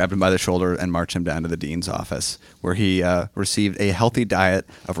 she just grabbed him by the shoulder and marched him down to the dean's office, where he received a healthy diet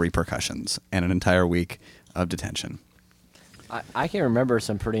of repercussions and an entire week of detention. I can remember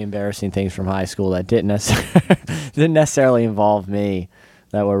some pretty embarrassing things from high school that didn't necessarily involve me,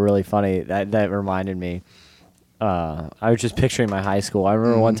 that were really funny. That reminded me. I was just picturing my high school. I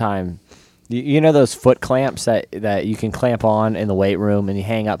remember one time, you know those foot clamps that you can clamp on in the weight room and you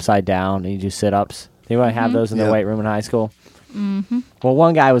hang upside down and you do sit-ups? Anybody have those in their Yep. weight room in high school? Mm-hmm. Well,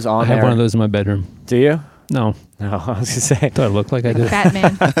 one guy was on I there. have one of those in my bedroom. Do you? No. No, I was going to say. Do I look like I do?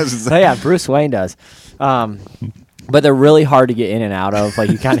 Batman. Oh, yeah, Bruce Wayne does. But they're really hard to get in and out of. Like,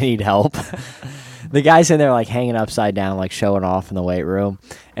 you kind of need help. The guy's in there, like, hanging upside down, like, showing off in the weight room.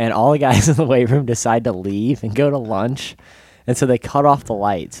 And all the guys in the weight room decide to leave and go to lunch. And so they cut off the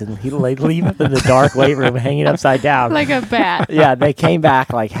lights, and they leave him in the dark weight room hanging upside down. Like a bat. Yeah, they came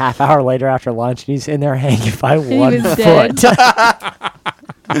back like half hour later after lunch, and he's in there hanging by He one was foot. dead.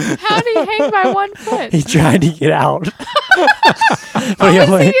 How did he hang by 1 foot? He tried to get out. But What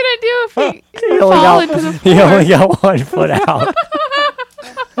was he gonna do if he he fall only into the got, he floor? only got 1 foot out.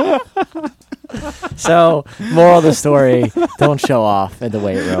 So, moral of the story, don't show off in the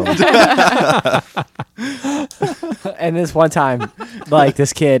weight room. And this one time, like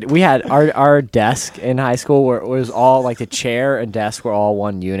this kid, we had our desk in high school where it was all like the chair and desk were all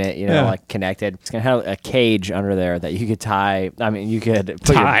one unit, you know, Yeah. like connected. It's going to have a cage under there that you could tie. I mean, you could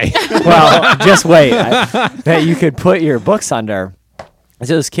put Tie. well, just wait. That you could put your books under.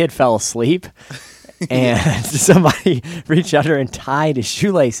 So this kid fell asleep. And somebody reached under and tied his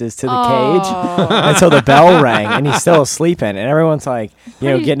shoelaces to the cage. And so the bell rang and he's still sleeping. And everyone's like,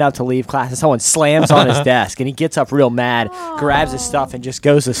 getting up to leave class. And someone slams on his desk and he gets up real mad, grabs his stuff and just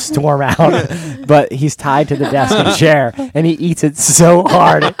goes to storm out. But he's tied to the desk and chair and he eats it so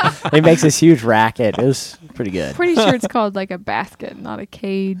hard. It makes this huge racket. It was pretty good. Pretty sure it's called like a basket, not a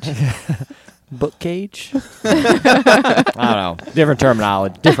cage. Book cage? I don't know. Different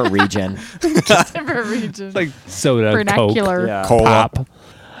terminology, different region. Different region. Like soda, vernacular. Coke, Yeah. pop.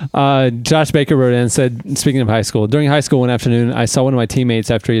 Josh Baker wrote in and said, speaking of high school, during high school one afternoon, I saw one of my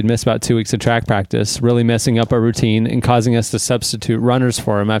teammates after he had missed about 2 weeks of track practice, really messing up our routine and causing us to substitute runners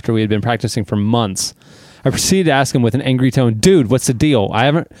for him after we had been practicing for months. I proceeded to ask him with an angry tone, dude, what's the deal? I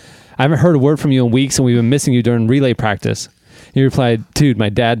haven't heard a word from you in weeks and we've been missing you during relay practice. He replied, dude, my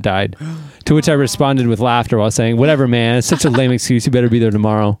dad died. To which I responded with laughter while saying, whatever, man, it's such a lame excuse. You better be there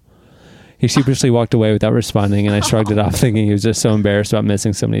tomorrow. He sheepishly walked away without responding, and I shrugged it off, thinking he was just so embarrassed about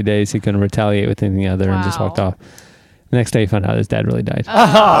missing so many days he couldn't retaliate with anything other and just walked Wow. off. The next day he found out his dad really died.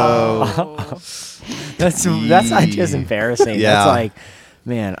 That's not just embarrassing. Yeah. That's like,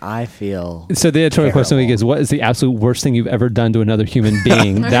 man, I feel. So the editorial question of the week is, what is the absolute worst thing you've ever done to another human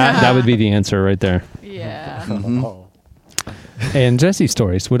being? that would be the answer right there. Yeah. Oh. And Jesse's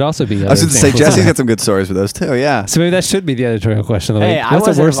stories would also be. I was going to say, examples of Jesse's that. got some good stories with those too. Yeah. So maybe that should be the editorial question of the Hey, week. I What's the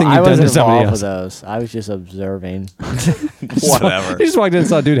wasn't worst thing invo- you've I done to wasn't somebody involved else? with those. I was just observing. Whatever. He just walked in and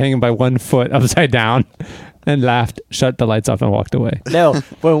saw a dude hanging by 1 foot upside down and laughed, shut the lights off, and walked away. No,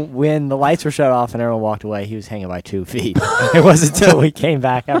 when the lights were shut off and everyone walked away, he was hanging by 2 feet. It wasn't until we came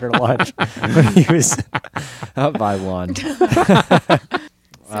back after lunch when he was up by 1. He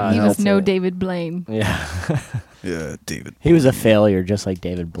was no it. David Blaine. Yeah, Yeah, David. he was a failure, just like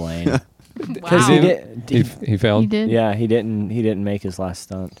David Blaine. Because Wow. he did. He failed. He did? Yeah, he didn't make his last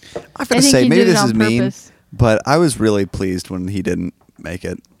stunt. I've I got to think say, he maybe did it this on is mean, purpose. but I was really pleased when he didn't make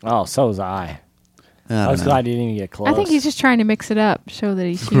it. Oh, so was I. I I don't was know. glad he didn't even get close. I think he's just trying to mix it up, show that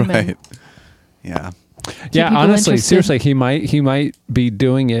he's human. Right. Yeah. Yeah, people honestly, interested. seriously, he might be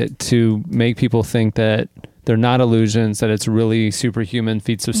doing it to make people think that they're not illusions, that it's really superhuman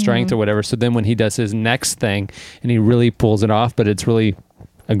feats of strength or whatever. So then when he does his next thing and he really pulls it off, but it's really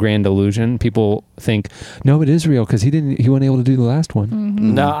a grand illusion, people think, no, it is real because he wasn't able to do the last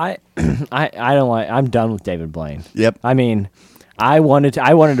one. No, I don't like. I'm done with David Blaine. Yep. I mean, I wanted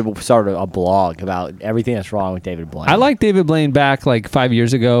to start a blog about everything that's wrong with David Blaine. I like David Blaine back like 5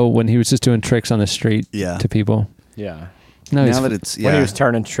 years ago when he was just doing tricks on the street Yeah. to people. Yeah. No, he's Now that it's When he yeah. was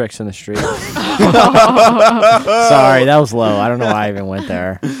turning tricks in the street. Sorry, that was low. I don't know why I even went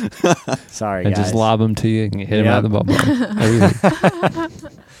there. Sorry, and guys. just lob him to you and hit him Yep. out of the bubble.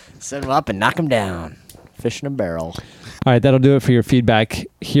 Everything. Set him up and knock him down. Fish in a barrel. All right, that'll do it for your feedback.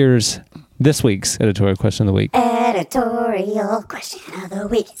 Here's this week's editorial question of the week. Editorial question of the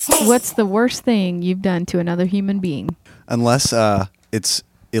week. What's the worst thing you've done to another human being? Unless it's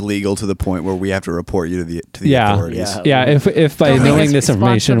illegal to the point where we have to report you to the Yeah. authorities. Yeah. Yeah, if by Don't make knowing us this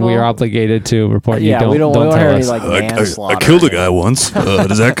information we are responsible. obligated to report you, Yeah, we don't tell hear any us. like manslaughter. once.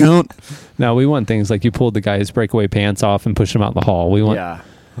 Does that count? No, we want things like you pulled the guy's breakaway pants off and pushed him out in the hall. We want Yeah.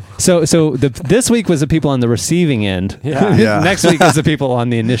 so this week was the people on the receiving end. Yeah. Yeah. Next week is the people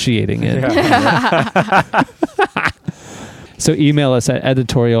on the initiating end. So email us at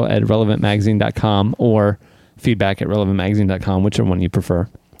editorial@relevantmagazine.com or feedback@relevantmagazine.com, whichever one you prefer,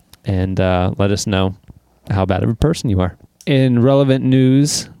 and let us know how bad of a person you are. In relevant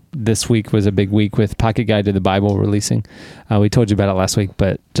news, this week was a big week with Pocket Guide to the Bible releasing. We told you about it last week,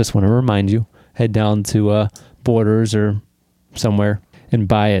 but just want to remind you, head down to Borders or somewhere and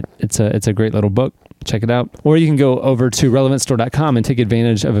buy it. It's a great little book. Check it out. Or you can go over to relevantstore.com and take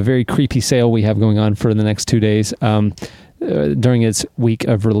advantage of a very creepy sale we have going on for the next 2 days. during its week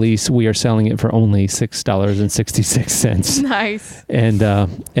of release, we are selling it for only $6.66. Nice. And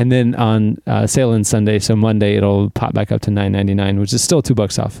then on sale on Sunday, so Monday, it'll pop back up to $9.99, which is still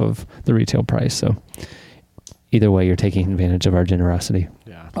 $2 off of the retail price. So either way, you're taking advantage of our generosity.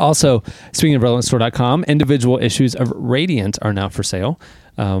 Yeah. Also, speaking of RelevantStore.com, individual issues of Radiant are now for sale.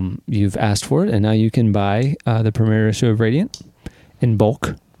 You've asked for it, and now you can buy the premiere issue of Radiant in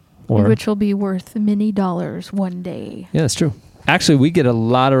bulk. Which will be worth many dollars one day. Yeah, that's true. Actually, we get a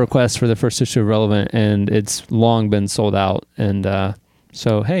lot of requests for the first issue of Relevant, and it's long been sold out. And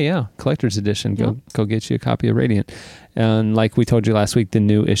so, hey, yeah, collector's edition. Go get you a copy of Radiant. And like we told you last week, the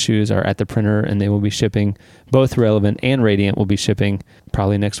new issues are at the printer, and they will be shipping. Both Relevant and Radiant will be shipping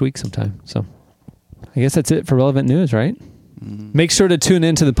probably next week sometime. So I guess that's it for Relevant News, right? Make sure to tune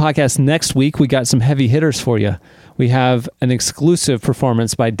into the podcast next week. We got some heavy hitters for you. We have an exclusive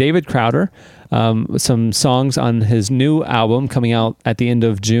performance by David Crowder, some songs on his new album coming out at the end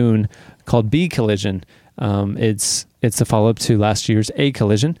of June called B Collision. It's the follow-up to last year's A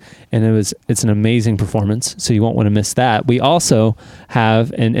Collision, and it's an amazing performance, so you won't want to miss that. We also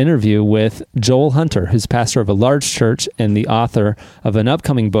have an interview with Joel Hunter, who's pastor of a large church and the author of an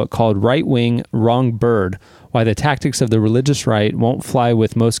upcoming book called Right Wing, Wrong Bird: Why the Tactics of the Religious Right Won't Fly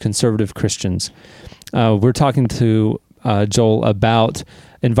with Most Conservative Christians. We're talking to Joel about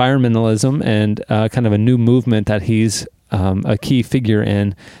environmentalism and kind of a new movement that he's a key figure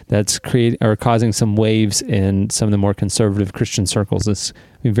in that's causing some waves in some of the more conservative Christian circles. This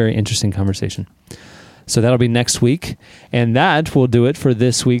will be a very interesting conversation. So that'll be next week. And that will do it for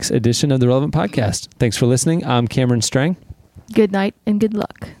this week's edition of the Relevant Podcast. Thanks for listening. I'm Cameron Strang. Good night and good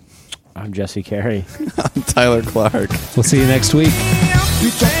luck. I'm Jesse Carey. I'm Tyler Clark. We'll see you next week. You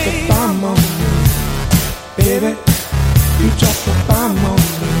dropped the bomb on me, baby. You dropped the bomb on me.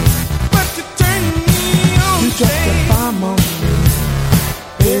 But you turned me on. You dropped the bomb on me,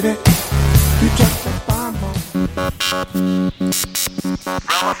 baby. You dropped the bomb on me.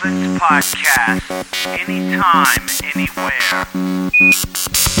 Relevant Podcast. Anytime, anywhere.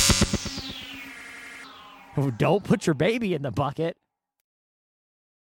 Don't put your baby in the bucket.